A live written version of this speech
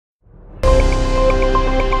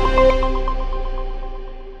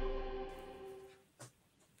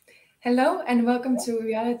Hello and welcome to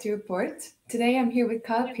Reality Report. Today I'm here with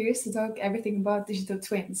Kyle Pearce to talk everything about digital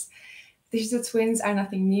twins. Digital twins are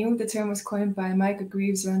nothing new. The term was coined by Michael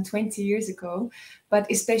Greaves around 20 years ago, but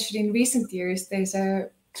especially in recent years, there's a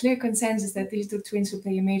clear consensus that digital twins will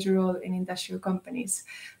play a major role in industrial companies.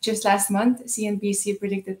 Just last month, CNBC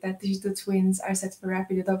predicted that digital twins are set for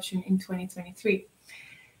rapid adoption in 2023.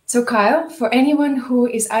 So Kyle, for anyone who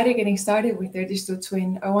is either getting started with their digital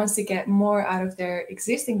twin or wants to get more out of their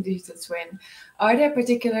existing digital twin, are there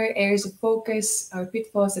particular areas of focus or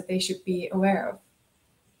pitfalls that they should be aware of?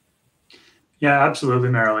 Yeah, absolutely,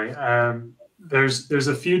 Marilee. There's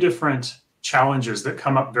a few different challenges that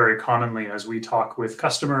come up very commonly as we talk with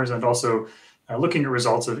customers and also looking at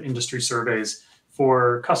results of industry surveys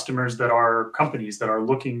for customers that are companies that are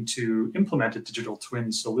looking to implement a digital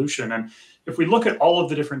twin solution. And if we look at all of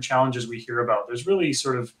the different challenges we hear about, there's really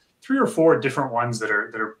sort of 3 or 4 different ones that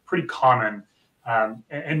are pretty common.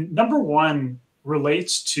 And number one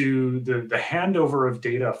relates to the handover of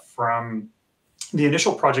data from the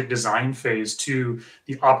initial project design phase to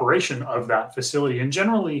the operation of that facility. And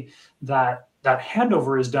generally that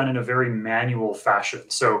handover is done in a very manual fashion.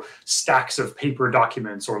 So stacks of paper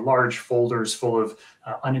documents or large folders full of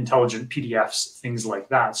unintelligent PDFs, things like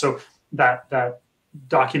that. So that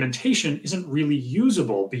documentation isn't really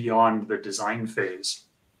usable beyond the design phase.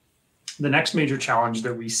 The next major challenge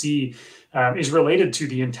that we see is related to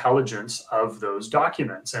the intelligence of those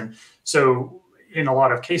documents. And so in a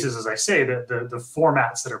lot of cases, as I say, the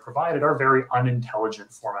formats that are provided are very unintelligent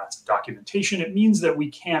formats of documentation. It means that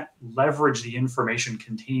we can't leverage the information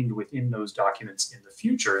contained within those documents in the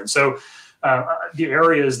future. And so the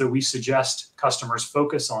areas that we suggest customers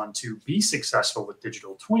focus on to be successful with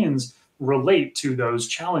digital twins relate to those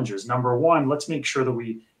challenges. Number one, let's make sure that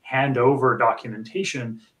we hand over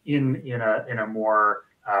documentation in a more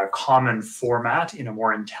common format, in a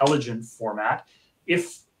more intelligent format.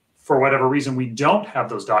 If for whatever reason we don't have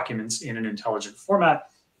those documents in an intelligent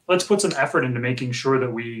format, let's put some effort into making sure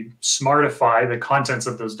that we smartify the contents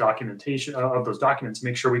of those documents,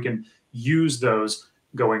 make sure we can use those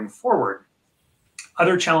going forward.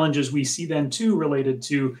 Other challenges we see then too related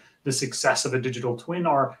to the success of a digital twin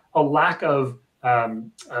are a lack of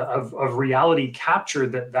reality capture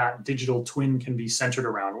that digital twin can be centered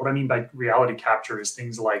around. What I mean by reality capture is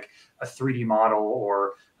things like a 3D model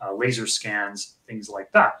or laser scans, things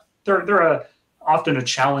like that. They're often a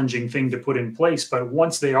challenging thing to put in place, but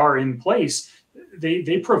once they are in place,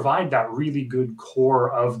 they provide that really good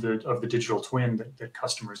core of the digital twin that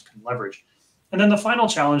customers can leverage. And then the final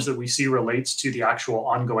challenge that we see relates to the actual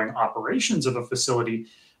ongoing operations of a facility.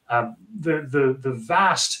 The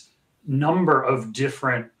vast number of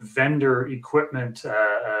different vendor equipment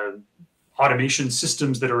automation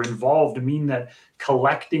systems that are involved mean that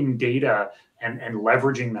collecting data and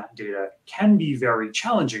leveraging that data can be very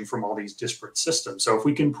challenging from all these disparate systems. So if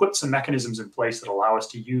we can put some mechanisms in place that allow us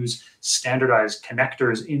to use standardized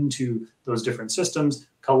connectors into those different systems,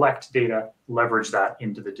 collect data, leverage that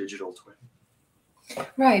into the digital twin.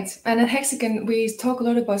 Right. And at Hexagon, we talk a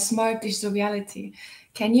lot about smart digital reality.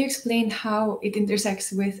 Can you explain how it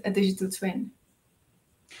intersects with a digital twin?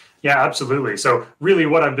 Yeah, absolutely. So really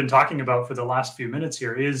what I've been talking about for the last few minutes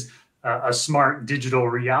here is a smart digital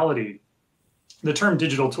reality. The term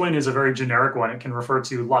digital twin is a very generic one. It can refer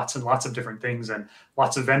to lots and lots of different things, and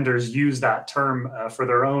lots of vendors use that term for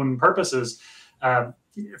their own purposes.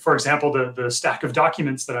 For example, the stack of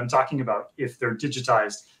documents that I'm talking about, if they're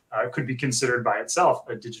digitized, could be considered by itself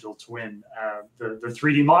a digital twin. The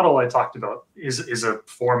 3D model I talked about is a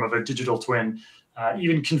form of a digital twin.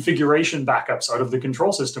 Even configuration backups out of the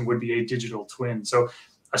control system would be a digital twin. So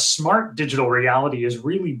a smart digital reality is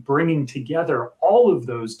really bringing together all of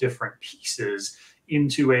those different pieces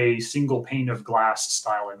into a single pane of glass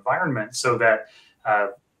style environment so that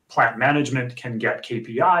plant management can get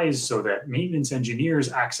KPIs, so that maintenance engineers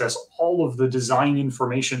access all of the design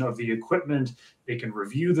information of the equipment. They can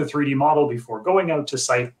review the 3D model before going out to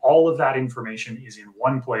site. All of that information is in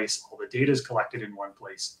one place. All the data is collected in one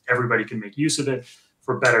place. Everybody can make use of it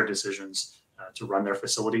for better decisions to run their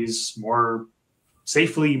facilities more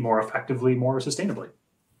safely, more effectively, more sustainably.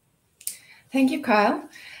 Thank you, Kyle.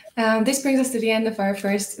 This brings us to the end of our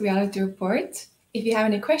first reality report. If you have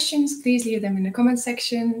any questions, please leave them in the comment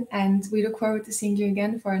section, and we look forward to seeing you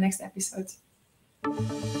again for our next episode.